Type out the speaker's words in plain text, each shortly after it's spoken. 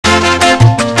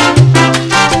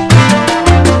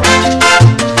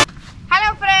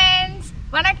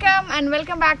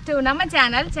Back to நம்ம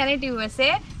channel Chennai to USA.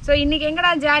 So இன்னைக்கு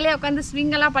எங்கடா ஜாலியாக உட்காந்து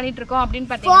ஸ்விங் எல்லாம் பண்ணிட்டு இருக்கோம் அப்படின்னு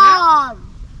பார்த்தீங்கன்னா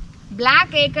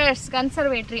பிளாக் ஏக்கர்ஸ்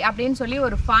கன்சர்வேட்டரி அப்படின்னு சொல்லி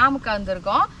ஒரு ஃபார்முக்கு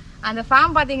வந்திருக்கோம். அந்த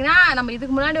ஃபார்ம் பார்த்தீங்கன்னா நம்ம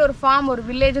இதுக்கு முன்னாடி ஒரு ஃபார்ம் ஒரு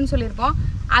வில்லேஜ்னு சொல்லியிருப்போம்.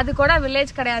 அது கூட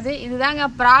வில்லேஜ் கிடையாது, இதுதாங்க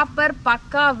ப்ராப்பர்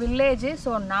பக்கா வில்லேஜ்.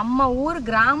 ஸோ நம்ம ஊர்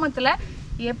கிராமத்தில்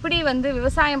எப்படி வந்து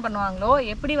விவசாயம் பண்ணுவாங்களோ,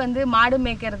 எப்படி வந்து மாடு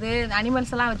மேய்க்கிறது,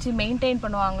 அனிமல்ஸ் எல்லாம் வச்சு மெயின்டைன்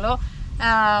பண்ணுவாங்களோ,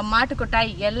 மாட்டுக்கொட்டாய்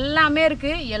எல்லாமே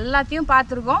இருக்குது, எல்லாத்தையும்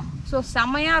பார்த்துருக்கோம். ஸோ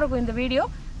செம்மையாக இருக்கும் இந்த வீடியோ,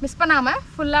 மிஸ் பண்ணாமல்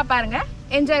ஃபுல்லாக பாருங்கள்,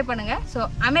 என்ஜாய் பண்ணுங்கள். ஸோ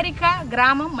அமெரிக்கா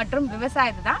கிராமம் மற்றும்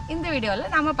விவசாயத்தை தான் இந்த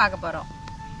வீடியோவில் நாம் பார்க்க போகிறோம்.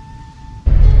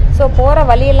 ஸோ போகிற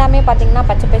வழி எல்லாமே பார்த்திங்கன்னா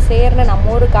பச்சை பசேர்னு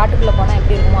நம்ம ஊர் காட்டுக்குள்ளே போனால்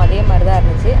எப்படி இருக்குமோ அதே மாதிரி தான்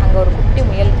இருந்துச்சு. அங்கே ஒரு குட்டி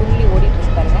முயல் துள்ளி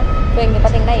ஓடிட்டு பாருங்க. ஸோ இங்கே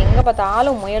பார்த்திங்கன்னா எங்கே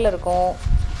பார்த்தாலும் முயல் இருக்கும்.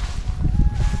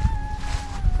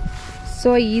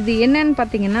 ஸோ இது என்னன்னு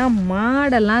பார்த்தீங்கன்னா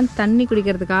மாடெல்லாம் தண்ணி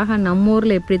குடிக்கிறதுக்காக நம்ம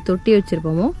ஊரில் எப்படி தொட்டி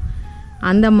வச்சுருப்போமோ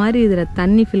அந்த மாதிரி இதில்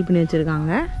தண்ணி ஃபில் பண்ணி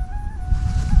வச்சுருக்காங்க.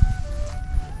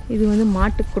 இது வந்து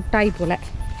மாட்டு கொட்டாய் போல்.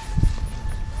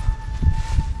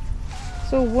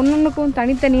 ஸோ ஒன்றுக்கும்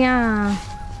தனித்தனியாக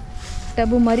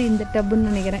டப்பு மாதிரி இந்த டப்புன்னு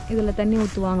நினைக்கிறேன், இதில் தண்ணி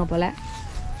ஊற்றுவாங்க போல்.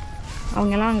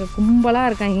 அவங்கெல்லாம் அங்கே கும்பலாக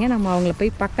இருக்காங்க, நம்ம அவங்கள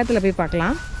போய் பக்கத்தில் போய்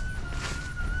பார்க்கலாம்.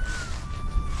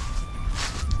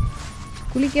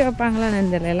 குளிக்க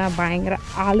வைப்பாங்களான்னு தெரியல, எல்லாம் பயங்கர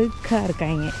அழுக்காக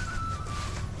இருக்காங்க.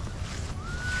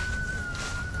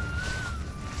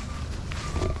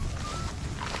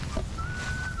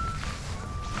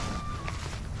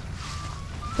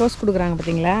 ரோஸ் கொடுக்குறாங்க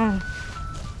பார்த்தீங்களா,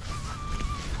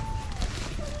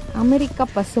 அமெரிக்கா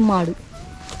பசுமாடு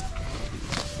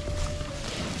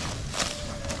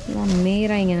எல்லாம்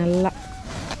மேய்றாங்க, நல்லா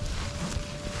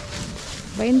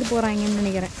பயந்து போகிறாங்கன்னு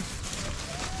நினைக்கிறேன்.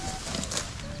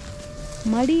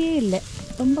 மடியே இல்லை,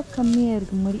 ரொம்ப கம்மியாக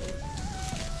இருக்குது மடி.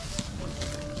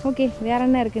 ஓகே, வேற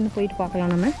என்ன இருக்குன்னு போயிட்டு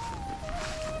பார்க்கலாம் நம்ம.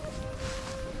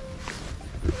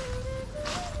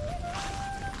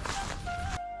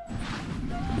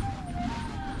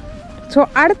 ஸோ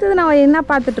அடுத்தது நான் என்ன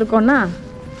பார்த்துட்ருக்கோன்னா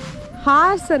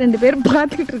ஹார்ஸை 2 பேர்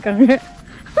பார்த்துக்கிட்டு இருக்காங்க.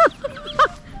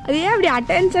 அது ஏன் அப்படி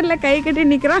அட்டென்ஷனில் கை கட்டி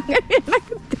நிற்கிறாங்க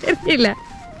எனக்கு தெரியல.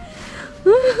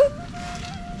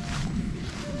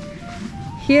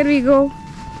 Here we go.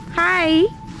 Hi.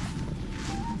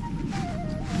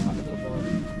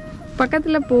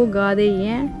 பக்கத்தில் போகாதே.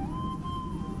 ஏன்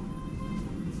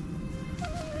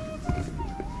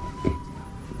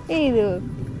இது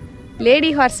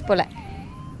லேடி ஹார்ஸ் போல.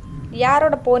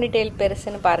 யாரோட போனி டெயில்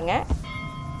பெருசுன்னு பாருங்க,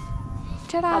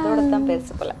 அதோட தான்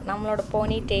பெருசு போல. நம்மளோட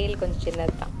போனி டெயில் கொஞ்சம்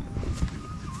சின்னது தான்.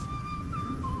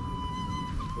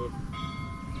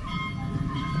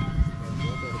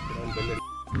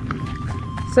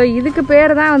 ஸோ இதுக்கு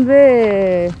பேர் தான் வந்து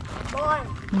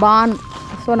பான்.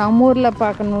 ஸோ நம்ம ஊரில்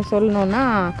பார்க்கணும் சொல்லணுன்னா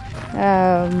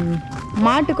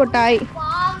மாட்டு கொட்டாய்,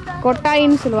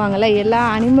 கொட்டாயின்னு சொல்லுவாங்கள்ல. எல்லா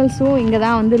அனிமல்ஸும் இங்கே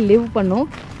தான் வந்து லிவ் பண்ணும்,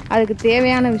 அதுக்கு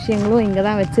தேவையான விஷயங்களும் இங்கே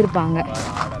தான் வச்சுருப்பாங்க.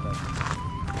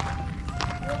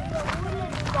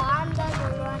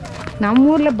 நம்ம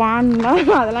ஊரில் பான்லாம்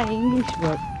அதெல்லாம் இங்கிலீஷ்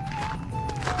வேர்ட்.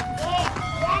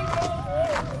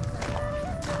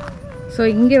 ஸோ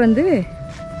இங்கே வந்து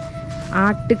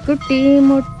ஆட்டுக்குட்டி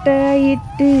முட்டை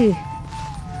இட்டு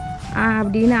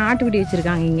அப்படின்னு ஆட்டுக்குட்டி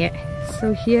வச்சுருக்காங்க இங்கே. So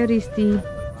here is the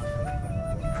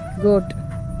code.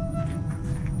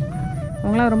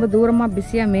 அவங்களாம் ரொம்ப தூரமாக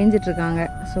பிஸியாக மேய்ஞ்சிட்ருக்காங்க.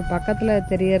 ஸோ பக்கத்தில்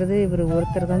தெரியறது இவர்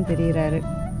ஒருத்தர் தான் தெரிகிறாரு.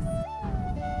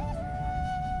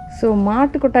 ஸோ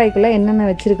மாட்டுக்கொட்டாய்க்குள்ளே என்னென்ன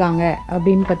வச்சுருக்காங்க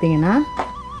அப்படின்னு பார்த்தீங்கன்னா,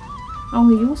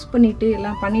 அவங்க யூஸ் பண்ணிவிட்டு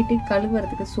எல்லாம் பண்ணிவிட்டு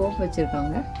கழுவுறதுக்கு சோப்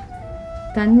வச்சுருக்காங்க,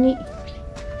 தண்ணி,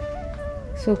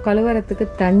 ஸோ கழுவுறதுக்கு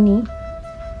தண்ணி,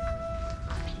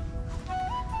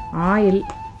 ஆயில்,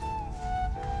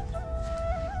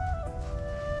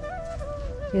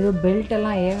 ஏதோ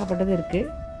பெல்ட்டெல்லாம் ஏகப்பட்டது இருக்குது.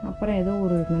 அப்புறம் ஏதோ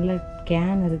ஒரு நல்ல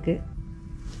கேன் இருக்குது.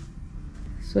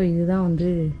 ஸோ இதுதான் வந்து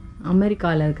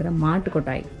அமெரிக்காவில் இருக்கிற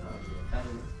மாட்டுக்கொட்டாய்.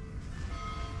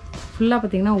 ஃபுல்லாக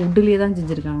பார்த்திங்கன்னா உட்டுலேயே தான்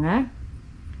செஞ்சுருக்காங்க.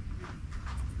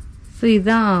 ஸோ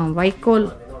இதுதான் வைக்கோல்,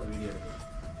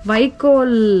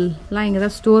 வைக்கோல்லாம் இங்கே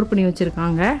தான் ஸ்டோர் பண்ணி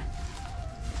வச்சுருக்காங்க.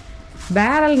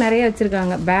 பேரல் நிறைய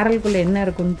வச்சுருக்காங்க, பேரலுக்குள்ளே என்ன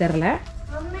இருக்குன்னு தெரில.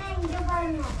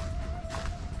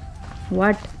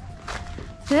 வாட்?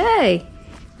 ஏய்,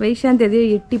 வைஷாந்த் எதையோ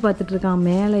எட்டி பார்த்துட்டு இருக்கான்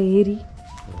மேலே ஏறி.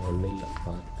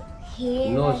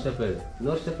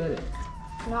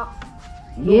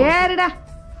 ஏறுடா.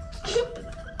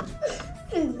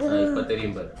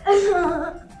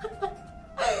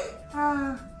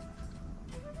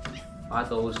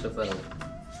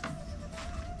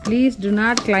 Please to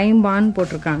not climb on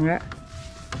போட்டிருக்காங்க.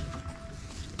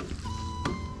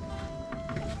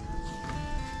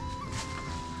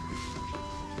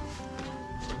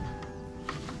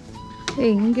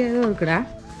 இங்கே ஏதோ இருக்குடா.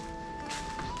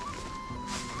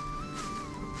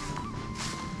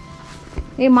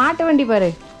 மாட்டு வண்டி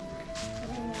பாரு.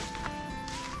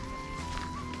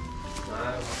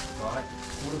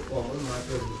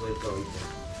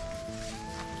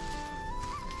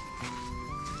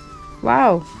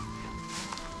 Wow,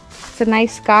 it's a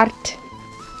nice cart.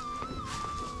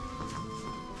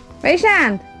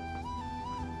 Vaishant,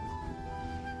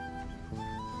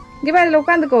 இங்கே பாரு, இதில்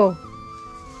உட்காந்துக்கோ.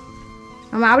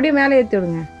 ஆமாம், அப்படியே மேலே ஏற்றி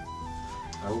விடுங்க.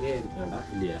 அங்கே இருக்கா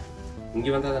இல்லையா?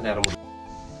 இங்கே வந்தால் தான் நேரம் முடியும்.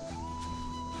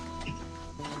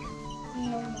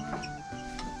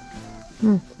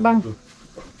 வாங்க.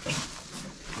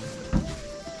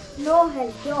 No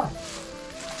help, don't.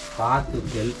 பார்த்து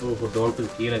ஹெல்ப் டோன்ட்டு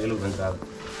கீழே கீழே வந்துடாது.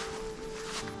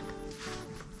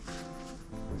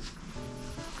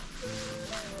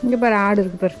 இங்கே பாரு, ஆடு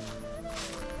இருக்கு பாரு.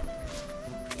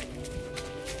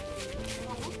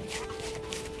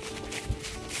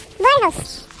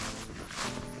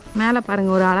 மேலே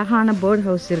பாருங்க, ஒரு அழகான பேர்ட்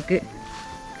ஹவுஸ் இருக்கு.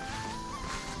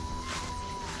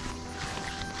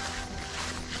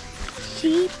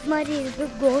 ஷீப் மாதிரி இருக்கு,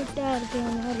 கோட்டா இருக்கு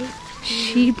மாதிரி.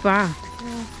 ஷீப்பா?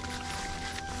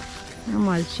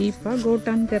 ஆமா, அது ஷீப்பா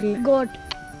கோட்டான்னு தெரியல. கோட்,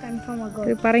 கன்ஃபார்மா கோட்.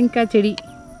 இது பரங்கிக்காய் செடி,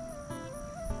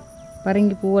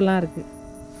 பரங்கி பூவெல்லாம் இருக்கு.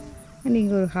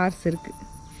 இங்கே ஒரு ஹார்ஸ் இருக்கு.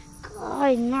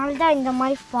 இதனால தான் இந்த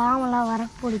மாதிரி ஃபார்ம் எல்லாம் வர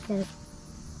பிடிக்காது.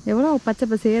 எவ்வளோ பச்சை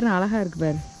பசேர்னு அழகா இருக்கு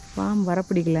பாரு. ஃபார்ம் வர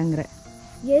பிடிக்கலங்கிற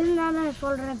எதுனால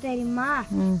சொல்றேன் தெரியுமா?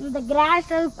 இந்த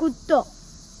கிராஸ் அது குத்தம்.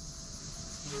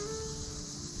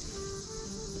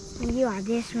 ஐயோ,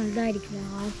 அதே ஸ்மெல் தான்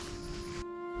அடிக்கிறா.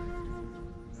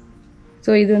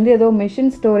 ஸோ இது வந்து ஏதோ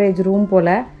மெஷின் ஸ்டோரேஜ் ரூம்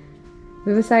போல்.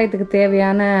 விவசாயத்துக்கு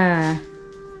தேவையான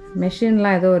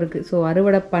மெஷின்லாம் ஏதோ இருக்குது. ஸோ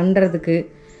அறுவடை பண்ணுறதுக்கு,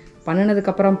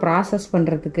 பண்ணினதுக்கப்புறம் ப்ராசஸ்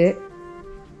பண்ணுறதுக்கு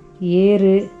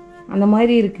ஏறு அந்த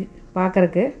மாதிரி இருக்குது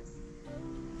பார்க்குறக்கு.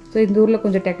 ஸோ இந்த ஊரில்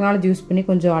கொஞ்சம் டெக்னாலஜி யூஸ் பண்ணி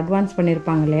கொஞ்சம் அட்வான்ஸ்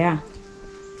பண்ணியிருப்பாங்க இல்லையா?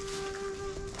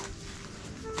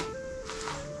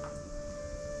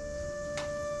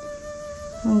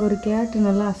 அங்கே ஒரு கேட்டு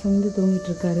நல்லா அசந்து தூங்கிட்டு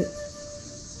இருக்காரு.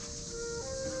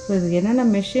 ஸோ இது என்னென்ன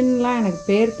மெஷின்லாம் எனக்கு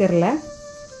பேர் தெரில.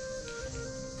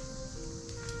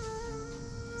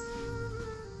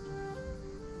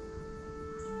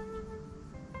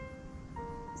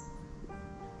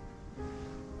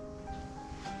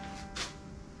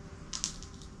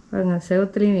 பாருங்க,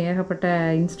 செவத்துலேயும் ஏகப்பட்ட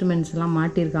இன்ஸ்ட்ருமெண்ட்ஸ் எல்லாம்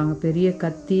மாட்டியிருக்காங்க. பெரிய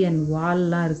கத்தி அண்ட்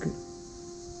வால்லாம் இருக்குது.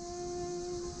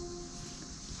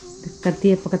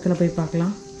 கத்தியை பக்கத்தில் போய்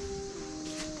பார்க்கலாம்.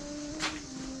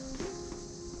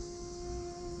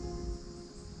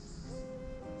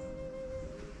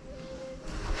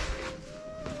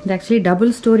 இது ஆக்சுவலி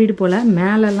டபுள் ஸ்டோரிடு போல்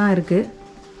மேலெல்லாம் இருக்குது.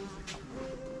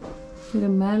 இது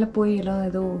மேலே போய் எல்லாம்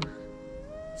ஏதோ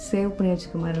சேவ் பண்ணி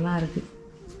வச்சுக்க மாதிரிலாம் இருக்குது.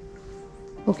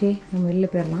 ஓகே, நம்ம வெளில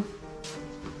போயிடலாம்.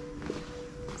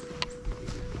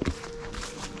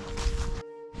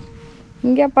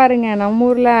 இங்கே பாருங்க, நம்ம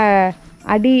ஊரில்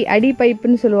அடி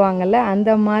பைப்புன்னு சொல்லுவாங்கள்ல,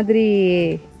 அந்த மாதிரி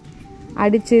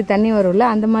அடித்து தண்ணி வரும்ல,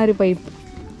 அந்த மாதிரி பைப்.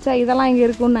 ஸோ இதெல்லாம் இங்கே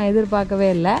இருக்குன்னு நான் எதிர்பார்க்கவே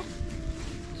இல்லை.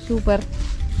 சூப்பர்.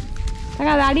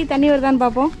 அது அடி தண்ணி வருதான்னு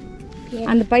பார்ப்போம்.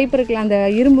 அந்த பைப் இருக்குல்ல, அந்த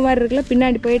இரும்பு மாதிரி இருக்குல்ல,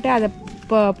 பின்னாடி போயிட்டு அதை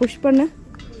புஷ் பண்ணு.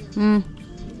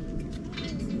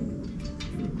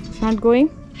 Not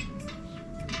going.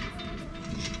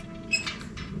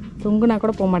 தொங்குனா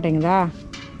கூட போக மாட்டேங்குதா?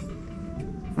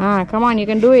 come on, you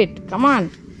can do it, come on.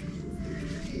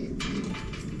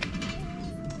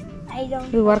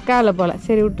 இது ஒர்க் ஆகல போல.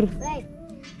 சரி, விட்டுரு.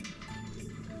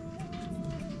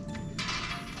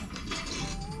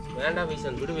 வேண்டாம்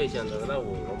வைஷாந்த், விடு வைஷாந்த். அதெல்லாம்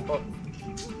ரொம்ப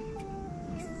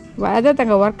அதை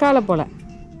தங்க ஒர்க் ஆகல போல.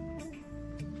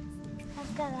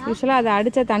 யூஸ்வலாக அதை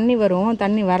அடித்தா தண்ணி வரும்,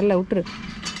 தண்ணி வரல, விட்டுரு.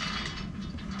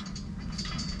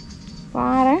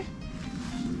 பாரு,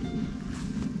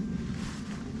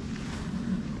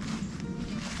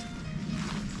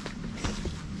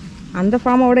 அந்த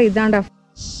ஃபார்மோட இதாண்டா.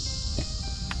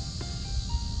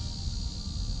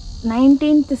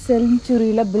 19th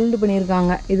செஞ்சுரியில் பில்டு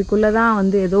பண்ணியிருக்காங்க. இதுக்குள்ளே தான்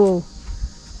வந்து ஏதோ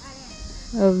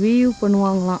வியூ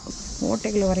பண்ணுவாங்களாம்.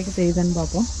 கோட்டைகளை வரைக்கும் தெரியுதான்னு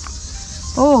பார்ப்போம்.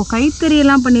 ஓ,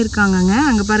 கைத்தறியெல்லாம் பண்ணியிருக்காங்கங்க.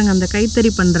 அங்கே பாருங்கள், அந்த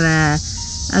கைத்தறி பண்ணுற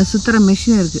சுற்றுற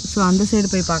மிஷின் இருக்குது. ஸோ அந்த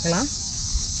சைடு போய் பார்க்கலாம்.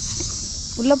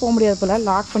 உள்ளே போக முடியாது போல்,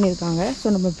 லாக் பண்ணியிருக்காங்க. ஸோ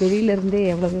நம்ம வெளியிலேருந்தே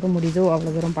எவ்வளோ தூரம் முடியுதோ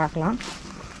அவ்வளோ தூரம் பார்க்கலாம்.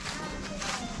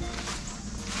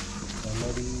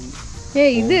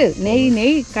 இது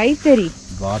நெய் கைத்தறி.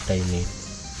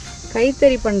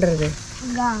 கைத்தறி பண்றது.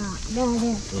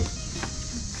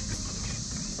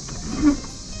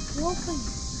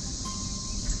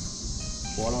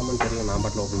 போலாமன்னு தெரியும், நான்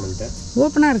பாட்டில் ஓப்பன் பண்ணிட்டேன்.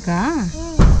 ஓப்பனா இருக்கா?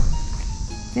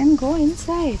 Then go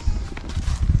inside.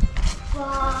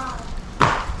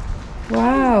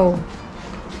 வாவ்,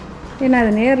 ஏன்னா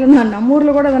அது நேரில் நம்ம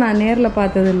ஊரில் கூட அதை நான் நேரில்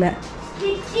பார்த்ததில்ல.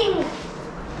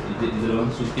 இதுல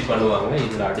வந்து சுத்தி பண்ணுவாங்க,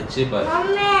 இதுல அடிச்சு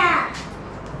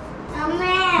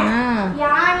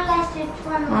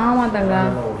ஆமா தங்கா.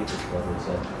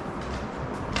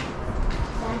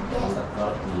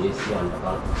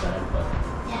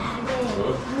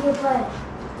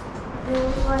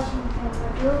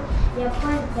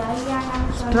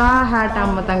 Straw had.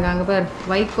 ஆமா தங்க, அங்க பாரு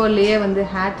வைக்கோல்லையே வந்து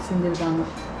ஹேட் செஞ்சிருக்காங்க.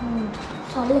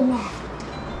 சொல்லுங்க.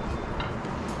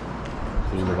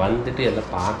 இங்க வந்துட்டு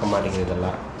எல்லாம் பார்க்க மாட்டேங்குது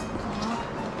இதெல்லாம்.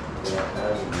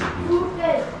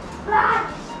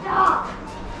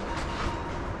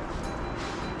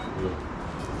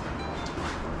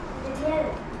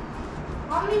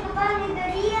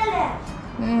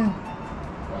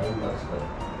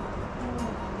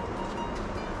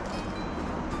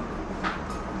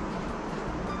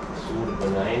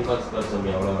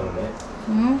 எவ்வளோ வருது?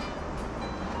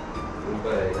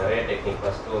 இப்போ நிறைய டெக்னிக்.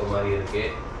 ஃபர்ஸ்ட் ஒரு மாதிரி இருக்கு,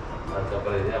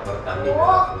 அதுக்கப்புறம் இது, அப்புறம் தண்ணி.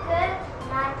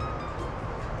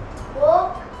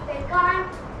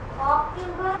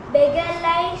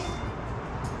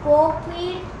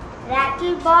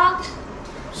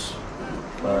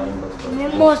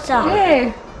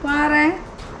 பாரு,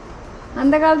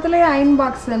 அந்த காலத்துல அயன்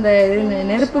பாக்ஸ் அந்த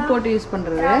நெருப்பு போட்டு யூஸ்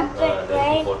பண்றது,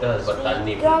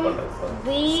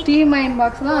 ஸ்டீம் அயன்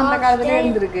பாக்ஸ்லாம் அந்த காலத்துல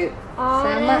இருந்திருக்கு.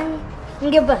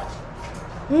 இங்க பார்,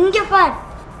 இங்க பார்,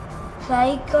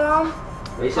 சைக்காம்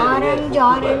orange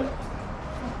orange.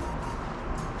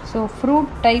 So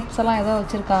fruit types எல்லாம் ஏதோ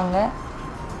வச்சுருக்காங்க.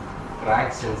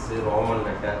 Fractions, Roman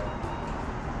letter.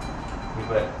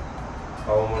 இப்போ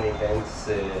how many times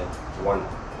 1.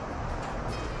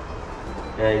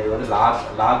 இது வந்து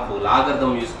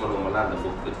லாகர்தம் யூஸ் பண்ணுவோம்ல, அந்த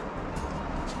புக்கு.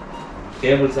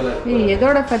 டேபிள்ஸ் எல்லாம் இருக்கு.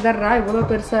 எதோட ஃபெதர்ரா இவ்வளோ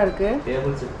பெருசா இருக்கு?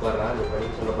 டேபிள்ஸ் இருக்கு பாருடா, நீ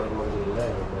படிக்க சொல்ல படிக்க முடியல.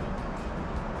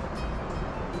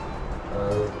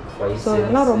 ஸோ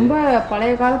இதெல்லாம் ரொம்ப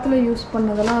பழைய காலத்துல யூஸ்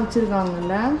பண்ணதெல்லாம்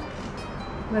வச்சிருக்காங்கல்ல.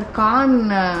 கான்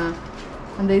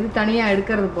அந்த இது தனியா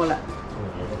எடுக்கிறது போல,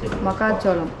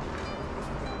 மக்காச்சோளம்.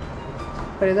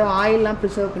 அப்புறம் ஏதோ ஆயில்லாம்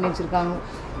ப்ரிசர்வ் பண்ணி வச்சிருக்காங்க.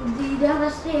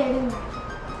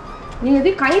 நீங்க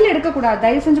எதையும் கையில எடுக்க கூடாது,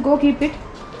 தயவு செஞ்சு கோ கீப் இட்.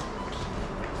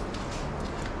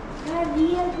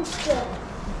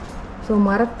 ஸோ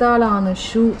மரத்தால் ஆன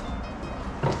ஷூ.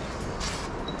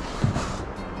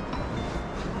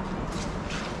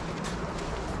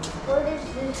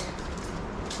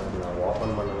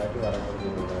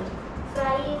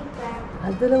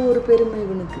 அதுல ஒரு பெருமை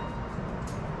இவனுக்கு.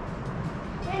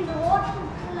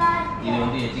 இது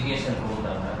வந்து எஜுகேஷன் ரூம்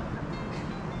தாங்க.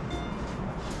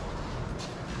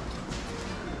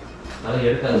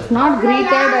 If not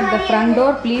greeted at the front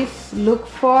door, please look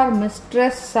for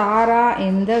Mistress Sarah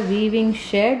in the weaving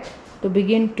shed to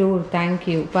begin tour. Thank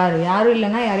you. பாரு, யாரும்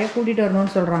இல்லைன்னா யாரையோ கூட்டிட்டு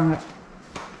வரணும்னு சொல்றாங்க.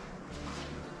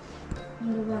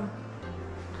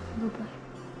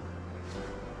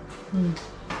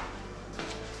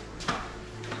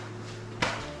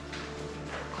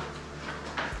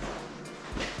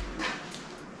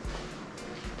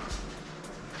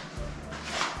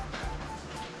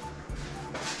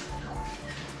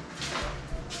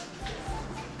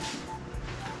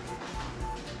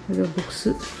 இது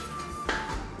புக்ஸு,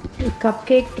 கப்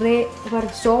கேக் ட்ரே. ஒரு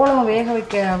சோளம் வேக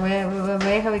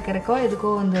வைக்கிறக்கோ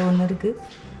இதுக்கோ இந்த ஒன்று இருக்குது.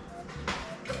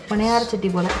 பனையார சட்டி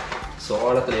போல.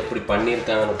 சோளத்தில் எப்படி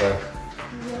பண்ணியிருக்காங்கன்னு பாரு.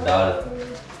 டால்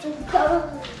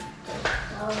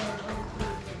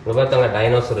இங்கே பார்த்தாங்க,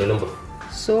 டைனோசர் எலும்பு.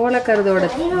 சோளக்கருதோட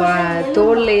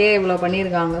தோல்லையே இவ்வளோ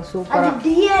பண்ணியிருக்காங்க. சூப்பராக.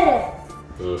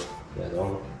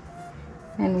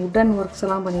 அண்ட் உடன் ஒர்க்ஸ்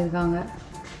எல்லாம் பண்ணியிருக்காங்க.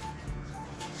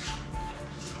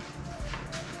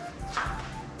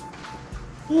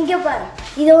 இங்க பாரு,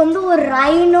 இது வந்து ஒரு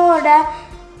ரைனோட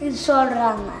இது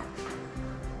சொல்றாங்க.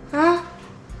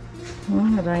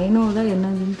 ரைனோ தான்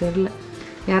என்னதுன்னு தெரியல,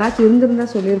 யாராச்சும் இருந்திருந்தா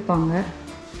சொல்லியிருப்பாங்க.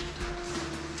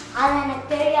 அது எனக்கு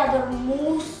தெரியாது. ஒரு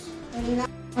மூஸ்.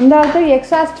 அந்த ஆள்கிட்ட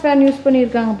எக்ஸாஸ்ட் ஃபேன் யூஸ்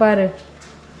பண்ணியிருக்காங்க பாரு.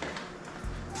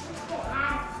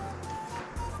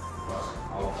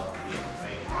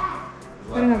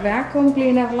 பாருங்க, வேக்யூம்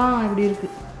கிளீனர்லாம் இப்படி இருக்கு.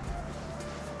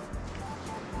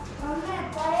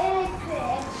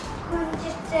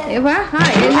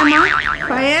 என்னம்மா?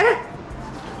 Fire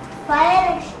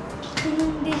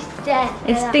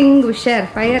extinguisher.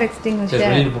 Fire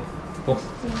extinguisher.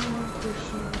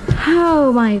 Oh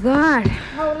my god.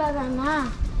 அவ்வளவுதானா?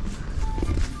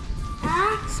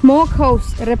 Smoke house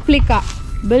replica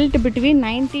built between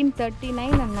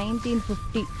 1939 and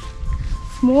 1950.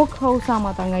 Smoke house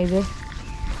ஆமா தாங்க இது.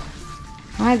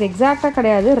 இது எக்ஸாக்டாக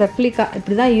கிடையாது, ரெப்ளிகா.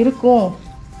 இப்படி தான் இருக்கும்.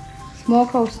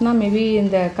 ஸ்மோக் ஹவுஸ்னால் மேபி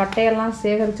இந்த கட்டையெல்லாம்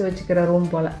சேகரித்து வச்சுக்கிற ரூம்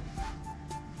போல்.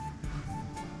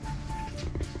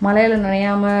 மலையில்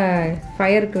நனையாமல்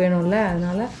ஃபயருக்கு வேணும்ல,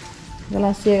 அதனால்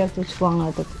இதெல்லாம் சேகரித்து வச்சுக்குவாங்க.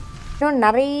 அதுக்கு இன்னும்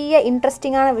நிறைய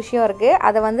இன்ட்ரெஸ்டிங்கான விஷயம் இருக்குது.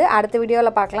 அதை வந்து அடுத்த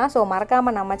வீடியோவில் பார்க்கலாம். ஸோ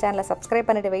மறக்காமல் நம்ம சேனலை சப்ஸ்கிரைப்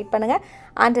பண்ணிவிட்டு வெயிட் பண்ணுங்கள்.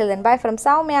 Until then, bye from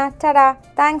Soumya. Tada.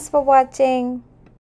 Thanks for watching.